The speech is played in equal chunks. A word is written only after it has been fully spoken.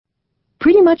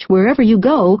pretty much wherever you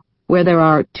go where there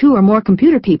are 2 or more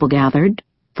computer people gathered,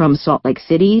 from Salt Lake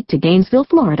City to Gainesville,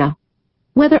 Florida.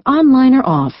 Whether online or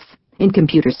off, in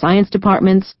computer science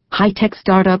departments, high-tech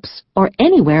startups, or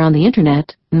anywhere on the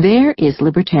internet, there is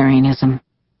libertarianism.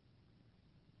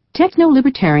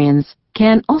 Techno-libertarians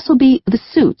can also be the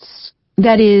suits,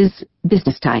 that is,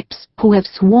 business types, who have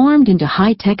swarmed into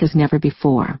high-tech as never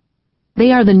before.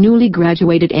 They are the newly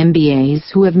graduated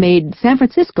MBAs who have made San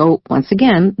Francisco, once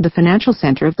again, the financial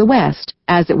center of the West,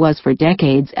 as it was for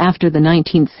decades after the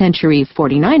 19th century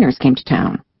 49ers came to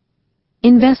town.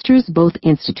 Investors, both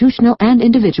institutional and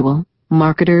individual,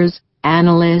 marketers,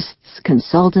 analysts,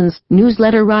 consultants,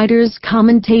 newsletter writers,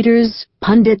 commentators,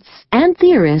 pundits, and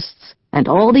theorists, and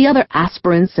all the other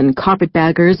aspirants and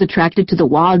carpetbaggers attracted to the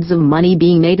wads of money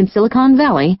being made in Silicon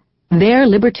Valley, their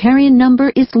libertarian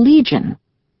number is legion.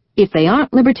 If they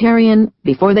aren't libertarian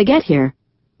before they get here,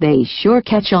 they sure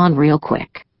catch on real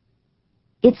quick.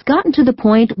 It's gotten to the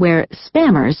point where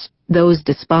spammers, those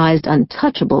despised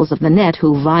untouchables of the net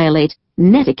who violate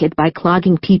netiquette by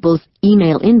clogging people's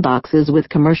email inboxes with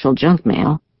commercial junk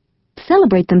mail,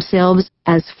 celebrate themselves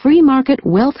as free-market,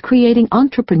 wealth-creating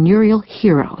entrepreneurial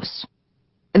heroes.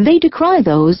 They decry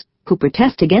those who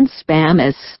protest against spam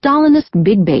as Stalinist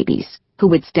big babies who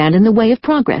would stand in the way of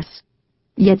progress.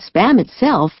 Yet spam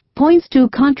itself points to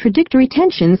contradictory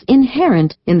tensions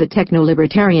inherent in the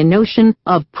techno-libertarian notion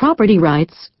of property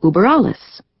rights uber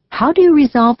alles. How do you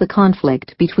resolve the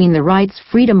conflict between the rights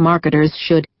freedom marketers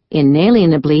should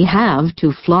inalienably have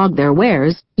to flog their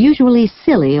wares, usually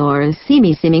silly or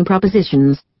seeming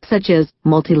propositions, such as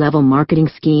multi-level marketing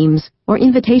schemes or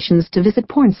invitations to visit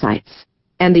porn sites,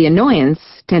 and the annoyance,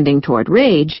 tending toward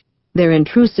rage, their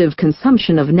intrusive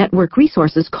consumption of network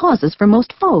resources causes for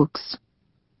most folks?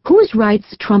 Whose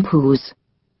rights trump whose?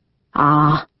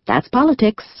 Ah, that's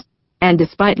politics. And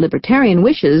despite libertarian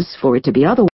wishes for it to be otherwise,